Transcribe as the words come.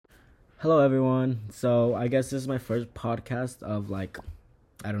Hello, everyone. So, I guess this is my first podcast of I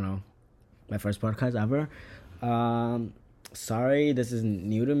don't know, my first podcast ever. Um, Sorry, this is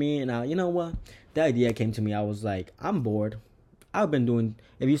new to me. And you know what? The idea came to me. I was like, I'm bored. I've been doing,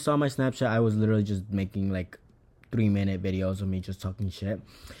 if you saw my Snapchat, I was literally just making like 3-minute videos of me just talking shit.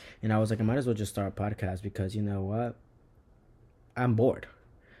 And I was like, I might as well just start a podcast because you know what? I'm bored.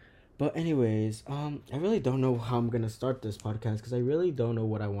 But anyways, I really don't know how I'm gonna start this podcast because I really don't know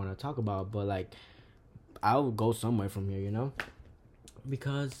what I want to talk about. But like, I'll go somewhere from here,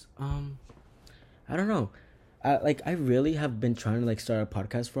 because I don't know. I really have been trying to like start a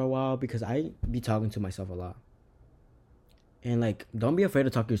podcast for a while because I be talking to myself a lot. And like, don't be afraid to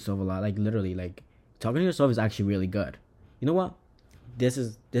talk to yourself a lot. Like literally, like talking to yourself is actually really good. You know what? This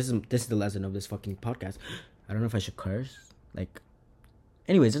is the lesson of this fucking podcast. I don't know if I should curse. Like,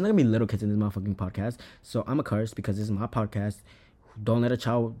 anyways, there's not gonna be little kids in this motherfucking podcast, so I'm a curse because this is my podcast. Don't let a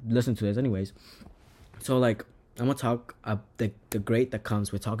child listen to this, anyways. So like, I'm gonna talk the great that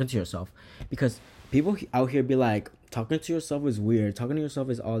comes with talking to yourself, because people out here be like, talking to yourself is weird. Talking to yourself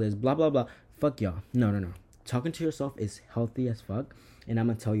is all this blah blah blah. Fuck y'all. No, no, no. Talking to yourself is healthy as fuck, and I'm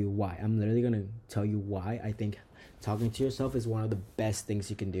gonna tell you why. I'm literally gonna tell you why I think talking to yourself is one of the best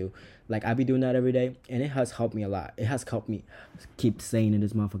things you can do. Like, I be doing that every day, and it has helped me a lot. It has helped me keep sane in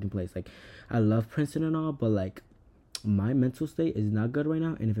this motherfucking place. Like, I love Princeton and all, but like, my mental state is not good right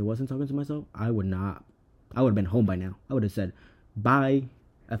now. And if it wasn't talking to myself, I would have been home by now. I would have said bye,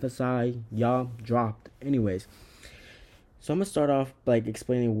 FSI, y'all dropped. Anyways, so I'm gonna start off like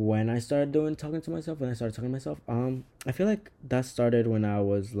explaining when I started doing talking to myself. When I started talking to myself, I feel like that started when I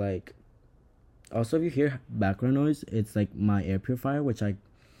was like. Also, if you hear background noise, it's like my air purifier, which I'm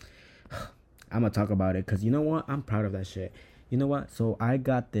gonna talk about it because you know what? I'm proud of that shit. You know what? So I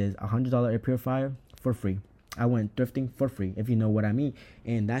got this $100 air purifier for free. I went thrifting for free, if you know what I mean.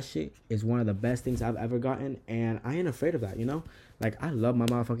 And that shit is one of the best things I've ever gotten, and I ain't afraid of that, you know? Like, I love my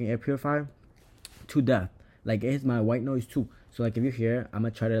motherfucking air purifier to death. Like, it's my white noise too. So like, if you hear, I'm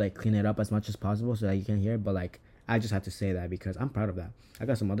gonna try to like clean it up as much as possible so that you can hear it. But like, I just have to say that because I'm proud of that. I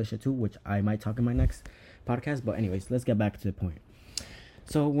got some other shit too, which I might talk in my next podcast. But anyways, let's get back to the point.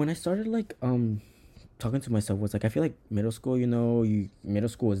 So when I started like talking to myself, was like, I feel like middle school, middle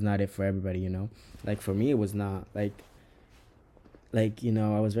school is not it for everybody, like for me it was not I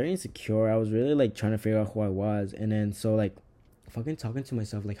was very insecure. I was really like trying to figure out who I was. And then so like fucking talking to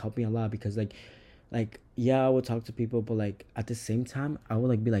myself like helped me a lot because like yeah, I would talk to people, but like at the same time I would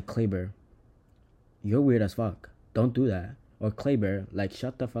like be like, Kleber, you're weird as fuck, don't do that. Or Kleber, like,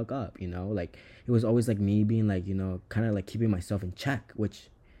 shut the fuck up, like it was always like me being like, kind of like keeping myself in check, which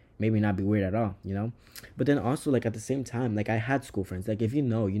maybe not be weird at all, but then also like at the same time, like I had school friends. Like, if you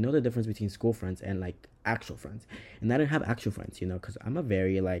know the difference between school friends and like actual friends. And I didn't have actual friends, because I'm a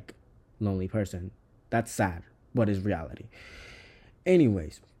very like lonely person. That's sad, but it's reality.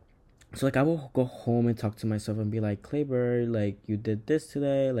 Anyways, so like I will go home and talk to myself and be like, Kleber, like you did this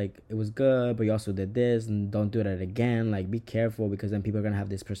today, like it was good, but you also did this, and don't do that again. Like, be careful, because then people are gonna have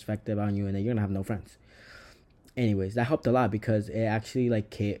this perspective on you, and then you're gonna have no friends. Anyways, that helped a lot because it actually like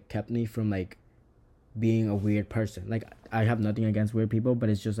kept me from like being a weird person. Like, I have nothing against weird people, but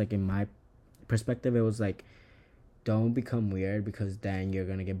it's just like in my perspective, it was like, don't become weird because then you're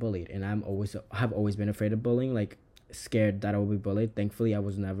gonna get bullied. And have always been afraid of bullying, like scared that I will be bullied. Thankfully, I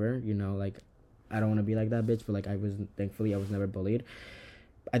was never, like I don't want to be like that bitch, but like thankfully I was never bullied.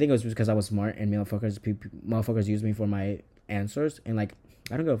 I think it was because I was smart, and motherfuckers use me for my answers, and like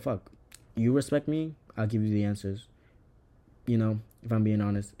I don't give a fuck. You respect me, I'll give you the answers. If I'm being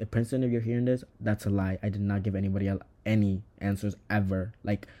honest. If Princeton, if you're hearing this, that's a lie. I did not give anybody any answers ever.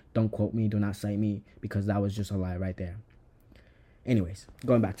 Like, don't quote me, do not cite me, because that was just a lie right there. Anyways,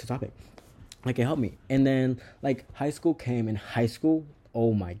 going back to topic. Like, it helped me. And then like high school came. In high school,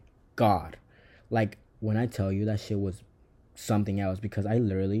 oh my god, like when I tell you that shit was something else, because I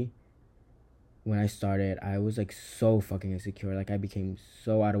literally, when I started, I was like so fucking insecure. Like, I became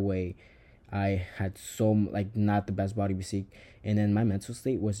so out of weight. I had so like not the best body physique, and then my mental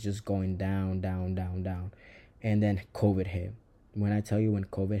state was just going down, down, down, down. And then COVID hit. When I tell you, when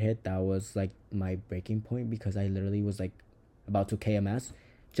COVID hit, that was like my breaking point, because I literally was like about to KMS.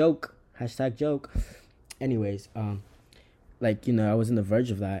 Joke, hashtag joke. Anyways, I was on the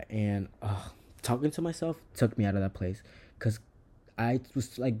verge of that, and talking to myself took me out of that place, because I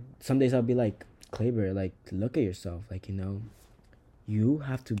was like, some days I'll be like, Kleber, like, look at yourself, like, you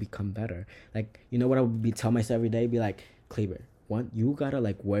have to become better. Like, what I would tell myself every day, be like, Kleber, you gotta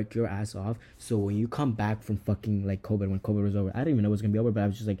like work your ass off, so when you come back from fucking like COVID, when COVID was over, I didn't even know it was gonna be over, but I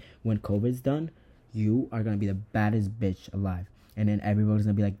was just like, when COVID's done, you are gonna be the baddest bitch alive. And then everybody's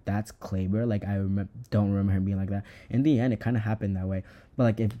gonna be like, that's Kleber. Like, don't remember him being like that. In the end, it kind of happened that way. But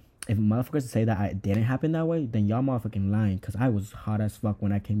like, if motherfuckers say that it didn't happen that way, then y'all motherfucking lying. Because I was hot as fuck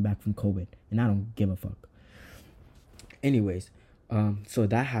when I came back from COVID. And I don't give a fuck. Anyways, so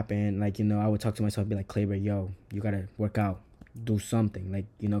that happened. Like, you know, I would talk to myself, be like, Kleber, yo, you gotta work out. Do something. Like,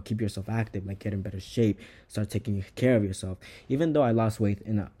 you know, keep yourself active. Like, get in better shape. Start taking care of yourself. Even though I lost weight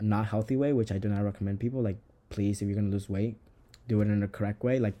in a not healthy way, which I do not recommend people. Like, please, if you're gonna lose weight, do it in a correct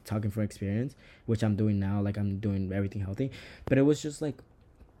way. Like, talking for experience, which I'm doing now. Like, I'm doing everything healthy. But it was just like,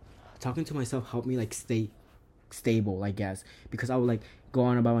 talking to myself helped me like stay stable, I guess, because I would like go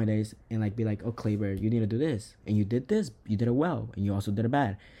on about my days and like be like, oh, Kleber, you need to do this, and you did this, you did it well, and you also did it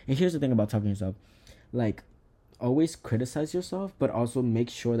bad. And here's the thing about talking to yourself, like, always criticize yourself, but also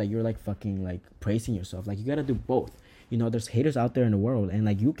make sure that you're like fucking like praising yourself. Like, you gotta do both. You know, there's haters out there in the world, and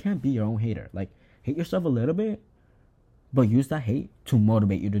like, you can't be your own hater. Like, hate yourself a little bit, but use that hate to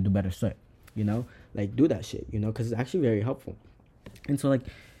motivate you to do better shit. You know, like, do that shit, you know, because it's actually very helpful. And so like,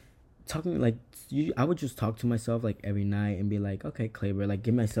 talking like, I would just talk to myself like every night and be like, okay, Kleber, like,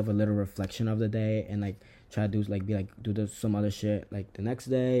 give myself a little reflection of the day, and like try to do like be like do some other shit like the next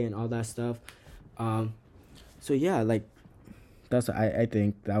day and all that stuff. So yeah, like, that's I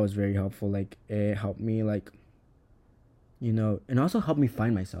think that was very helpful. Like, it helped me, like, you know, and also helped me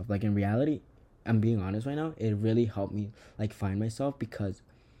find myself. Like, in reality, I'm being honest right now, it really helped me like find myself, because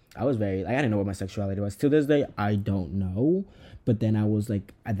I was very like, I didn't know what my sexuality was. To this day, I don't know. But then I was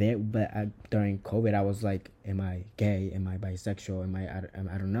like, during COVID, I was like, am I gay? Am I bisexual?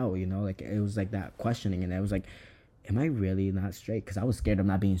 I don't know, you know? Like, it was like that questioning, and I was like, am I really not straight? Because I was scared of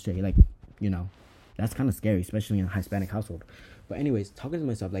not being straight. Like, you know, that's kind of scary, especially in a Hispanic household. But anyways, talking to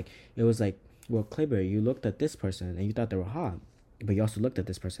myself, like, it was like, well, Kleber, you looked at this person and you thought they were hot, but you also looked at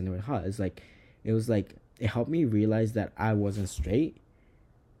this person, they were hot. It was like, it helped me realize that I wasn't straight.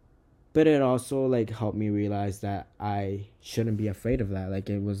 But it also, like, helped me realize that I shouldn't be afraid of that. Like,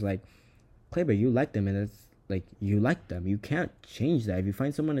 it was like, Kleber, you like them, and it's like, you like them. You can't change that. If you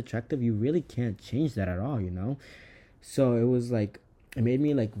find someone attractive, you really can't change that at all, you know? So it was like, it made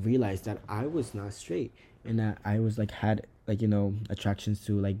me, like, realize that I was not straight, and that I was, like, had, like, you know, attractions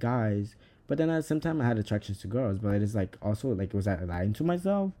to, like, guys. But then at the same time, I had attractions to girls. But it is, like, also, like, was I lying to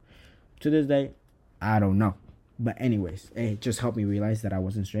myself? To this day, I don't know. But anyways, it just helped me realize that I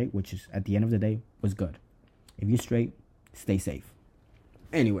wasn't straight, which is, at the end of the day, was good. If you're straight, stay safe.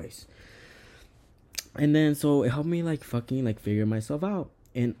 Anyways. And then, so it helped me, like, fucking, like, figure myself out.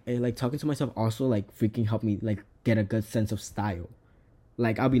 And, like, talking to myself also, like, freaking helped me, like, get a good sense of style.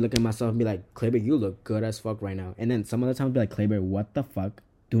 Like, I'll be looking at myself and be like, Kleber, you look good as fuck right now. And then some other times I'll be like, Kleber, what the fuck?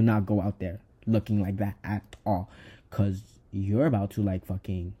 Do not go out there looking like that at all. Because you're about to, like,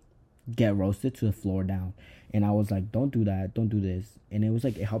 fucking get roasted to the floor down. And I was like, don't do that, don't do this. And it was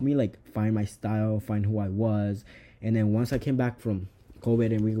like, it helped me like find my style, find who I was. And then once I came back from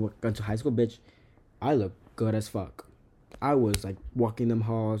COVID and we went to high school, bitch, I looked good as fuck. I was like walking them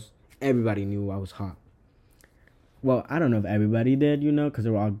halls, everybody knew I was hot. Well, I don't know if everybody did, you know, because they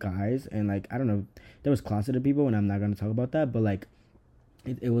were all guys. And like, I don't know, there was closeted people, and I'm not going to talk about that. But like,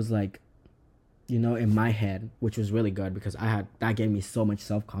 it was like, you know, in my head, which was really good, because that gave me so much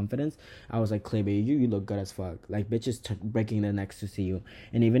self-confidence. I was like, Kleber, you look good as fuck. Like, bitches breaking their necks to see you.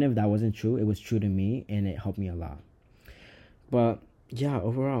 And even if that wasn't true, it was true to me, and it helped me a lot. But yeah,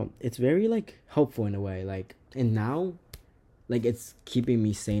 overall, it's very like helpful in a way. Like, and now, like, it's keeping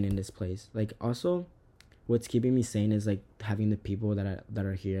me sane in this place. Like, also, what's keeping me sane is like having the people that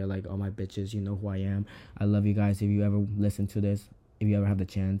are here, like all my bitches. You know who I am. I love you guys. If you ever listen to this, if you ever have the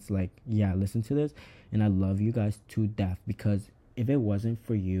chance, like, yeah, listen to this. And I love you guys to death, because if it wasn't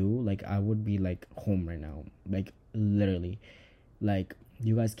for you, like, I would be like home right now. Like, literally, like,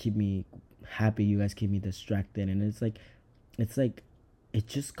 you guys keep me happy, you guys keep me distracted, and it's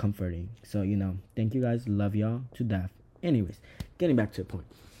just comforting. So, you know, thank you guys, love y'all to death. Anyways, getting back to the point,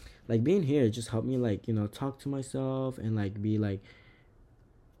 like, being here just helped me, like, you know, talk to myself and like be like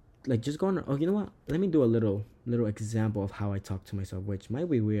just going, oh, you know what, let me do a little example of how I talk to myself, which might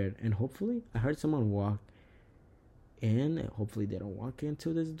be weird. And hopefully I heard someone walk in. Hopefully they don't walk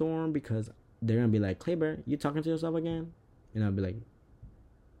into this dorm, because they're gonna be like, Kleber, you talking to yourself again? And I'll be like,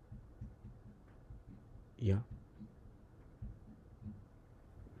 yeah,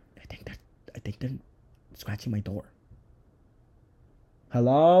 I think they're scratching my door.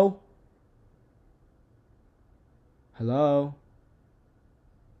 Hello.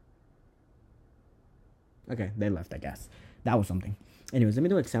 Okay, they left, I guess. That was something. Anyways, let me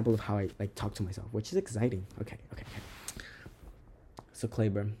do an example of how I like talk to myself, which is exciting. Okay. So,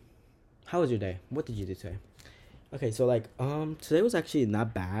 Kleber, how was your day? What did you do today? Okay, so like today was actually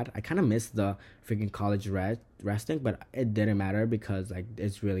not bad. I kind of missed the freaking college resting, but it didn't matter because like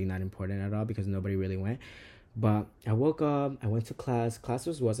it's really not important at all because nobody really went. But I woke up, I went to class.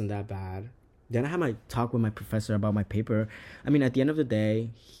 Classes wasn't that bad. Then I had my talk with my professor about my paper. I mean, at the end of the day,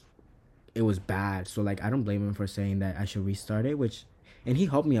 it was bad. So like I don't blame him for saying that I should restart it, which and he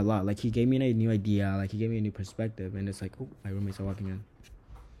helped me a lot. Like he gave me a new idea, like he gave me a new perspective, and it's like, oh, my roommates are walking in.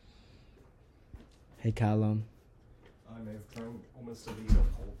 Hey Callum. I may have drunk almost a liter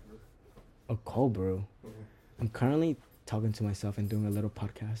of cold brew. A cold brew. Mm-hmm. I'm currently talking to myself and doing a little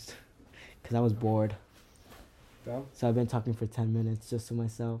podcast because I was bored. Down? So I've been talking for 10 minutes just to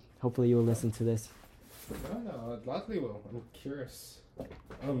myself. Hopefully you will listen to this. No, I gladly will. I'm curious.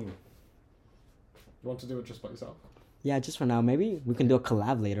 You want to do it just by yourself? Yeah, just for now. Maybe we can do a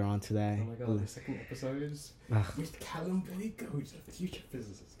collab later on today. Oh my god, the second episode is with Callum Blake, who's a future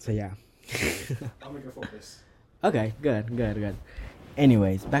physicist. So yeah. I'm gonna go for this. Okay, good.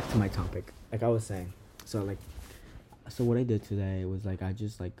 Anyways, back to my topic. Like I was saying. So what I did today was like I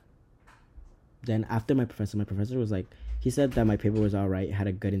just like then after my professor was like he said that my paper was alright, had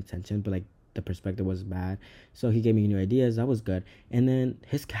a good intention, but like the perspective was bad. So he gave me new ideas, that was good. And then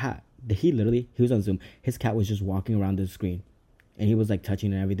his cat, he was on Zoom, his cat was just walking around the screen and he was like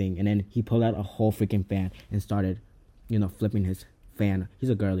touching and everything, and then he pulled out a whole freaking fan and started, flipping his fan. He's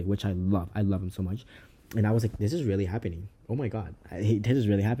a girly, which I love him so much. And I was like, this is really happening. Oh my god, this is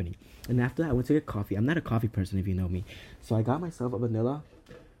really happening. And after that I went to get coffee. I'm not a coffee person if you know me, so I got myself a vanilla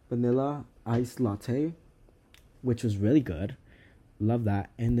iced latte, which was really good. Love that.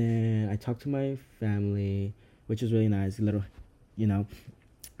 And then I talked to my family, which was really nice, a little,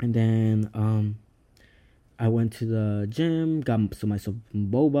 and then I went to the gym, got myself some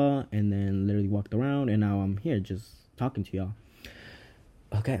boba, and then literally walked around, and now I'm here just talking to y'all.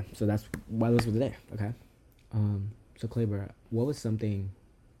 Okay, so that's why those were there. Okay, so Kleber, what was something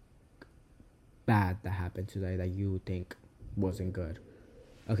bad that happened today that you think wasn't good?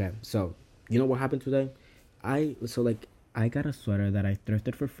 Okay, so you know what happened today? I got a sweater that I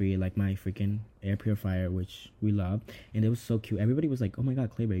thrifted for free, like my freaking air purifier, which we love, and it was so cute. Everybody was like, "Oh my god,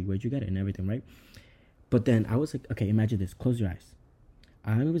 Kleber, where'd you get it?" and everything, right? But then I was like, okay, imagine this. Close your eyes.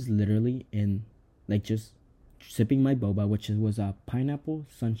 I was literally in, like, just sipping my boba, which was a pineapple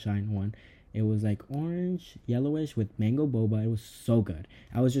sunshine one. It was like orange, yellowish with mango boba. It was so good.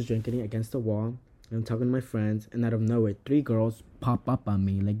 I was just drinking it against the wall. And I'm talking to my friends, and out of nowhere, 3 girls pop up on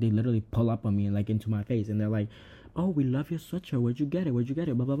me. Like, they literally pull up on me, like, into my face. And they're like, "Oh, we love your sweatshirt. Where'd you get it?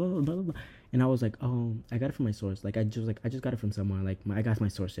 Blah, blah, blah, blah, blah, blah." And I was like, "Oh, I got it from my source. Like, I just got it from somewhere. Like, I got my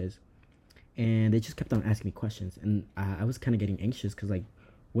sources." And they just kept on asking me questions. And I was kind of getting anxious because, like,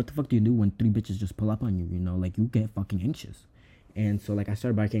 what the fuck do you do when 3 bitches just pull up on you, Like, you get fucking anxious. And so, like, I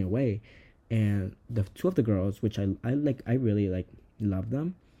started backing away. And the 2 of the girls, which I really, like, love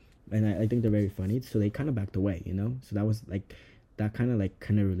them. And I think they're very funny. So they kind of backed away, So that was, like, that kind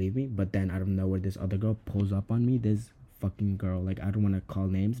of relieved me. But then out of nowhere, this other girl pulls up on me. This fucking girl, like, I don't want to call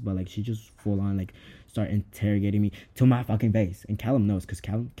names, but, like, she just full on, like, start interrogating me to my fucking face. And Callum knows, because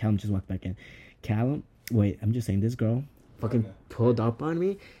Callum just walked back in. I'm just saying, this girl fucking pulled up on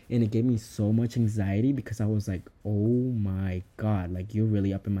me, and it gave me so much anxiety because I was like, oh my god, like, you're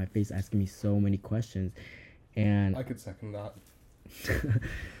really up in my face asking me so many questions. And I could second that.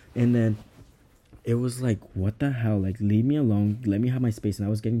 And then it was like, what the hell? Like, leave me alone. Let me have my space. And I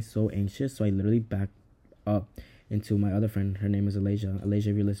was getting so anxious, so I literally backed up into my other friend. Her name is Alasia. Alasia,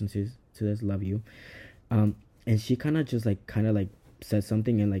 if you listen to this, love you. And she kind of said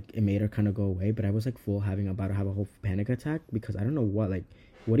something, and like it made her kind of go away. But I was like about to have a whole panic attack because I don't know what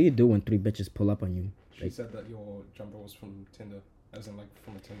do you do when 3 bitches pull up on you? She said that your jumper was from Tinder, as in like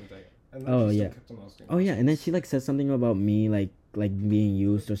from a Tinder date. And then she still kept on asking. Oh yeah, and then she like said something about me like being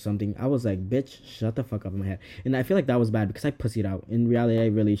used or something. I was like, bitch, shut the fuck up in my head. And I feel like that was bad because I pussied out. In reality, I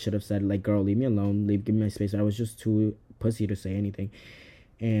really should have said, like, girl, leave me alone, give me my space. I was just too pussy to say anything.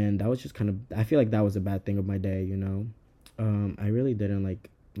 And that was just kind of, I feel like that was a bad thing of my day, I really didn't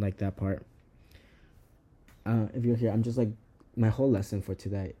like that part. If you're here, I'm just like, my whole lesson for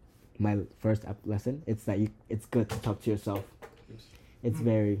today, my first lesson, it's that it's good to talk to yourself. It's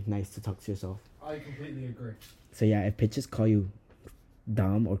very nice to talk to yourself. I completely agree. So yeah, if bitches call you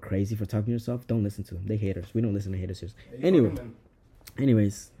dumb or crazy for talking to yourself, don't listen to them. They haters. We don't listen to haters.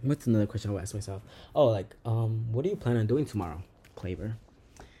 Anyways, what's another question I'll ask myself? Oh, like, what do you plan on doing tomorrow, Kleber?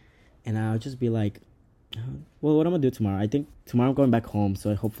 And I'll just be like, well, what I'm gonna do tomorrow? I think tomorrow I'm going back home,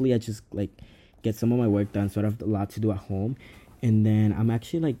 so hopefully I just like get some of my work done, so I have a lot to do at home. And then I'm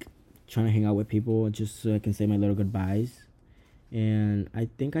actually like trying to hang out with people just so I can say my little goodbyes. And I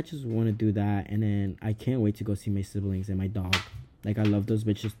think I just want to do that. And then I can't wait to go see my siblings and my dog. Like, I love those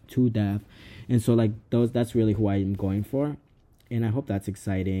bitches to death. And so, like, that's really who I'm going for. And I hope that's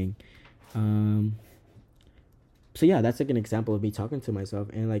exciting. So yeah, that's like an example of me talking to myself.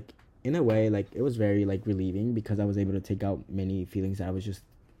 And like, in a way, like, it was very like relieving, because I was able to take out many feelings that I was just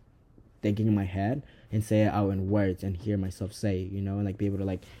thinking in my head and say it out in words and hear myself say, you know, and like be able to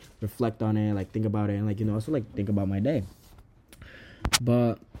like reflect on it, like think about it, and like, you know, also like think about my day.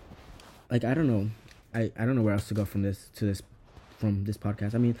 But like, I don't know where else to go from this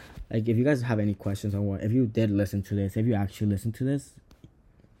podcast. I mean, like, if you guys have any questions on if you did listen to this, if you actually listened to this,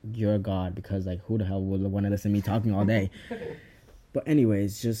 you're a god, because like, who the hell would want to listen to me talking all day? But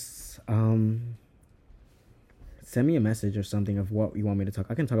anyways, just send me a message or something of what you want me to talk.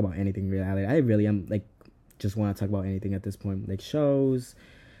 I can talk about anything, really. I really am like, just want to talk about anything at this point, like shows,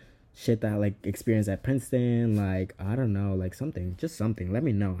 shit that I like experienced at Princeton, like, I don't know, like just something. Let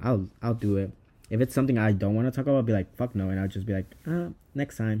me know. I'll do it. If it's something I don't want to talk about, I'll be like, fuck no, and I'll just be like,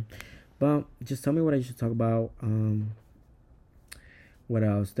 next time. But just tell me what I should talk about. What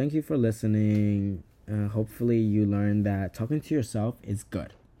else? Thank you for listening. Hopefully you learned that talking to yourself is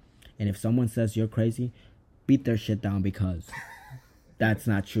good. And if someone says you're crazy, beat their shit down, because that's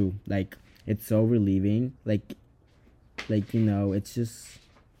not true. Like, it's so relieving. Like, you know, it just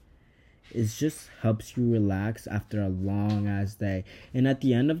helps you relax after a long ass day. And at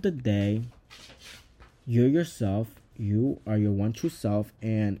the end of the day, you're yourself. You are your one true self.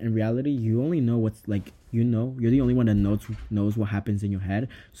 And in reality, you only know what's like, you know, you're the only one that knows what happens in your head.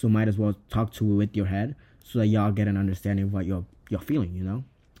 So might as well talk to it with your head, so that y'all get an understanding of what you're feeling, you know?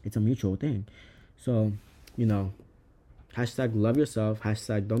 It's a mutual thing. So, you know, hashtag love yourself,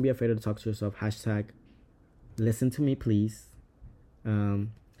 hashtag don't be afraid to talk to yourself, hashtag listen to me, please. I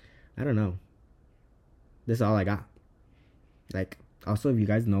don't know. This is all I got. Like, also, if you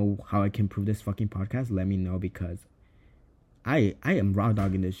guys know how I can improve this fucking podcast, let me know, because I am raw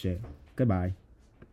dogging this shit. Goodbye.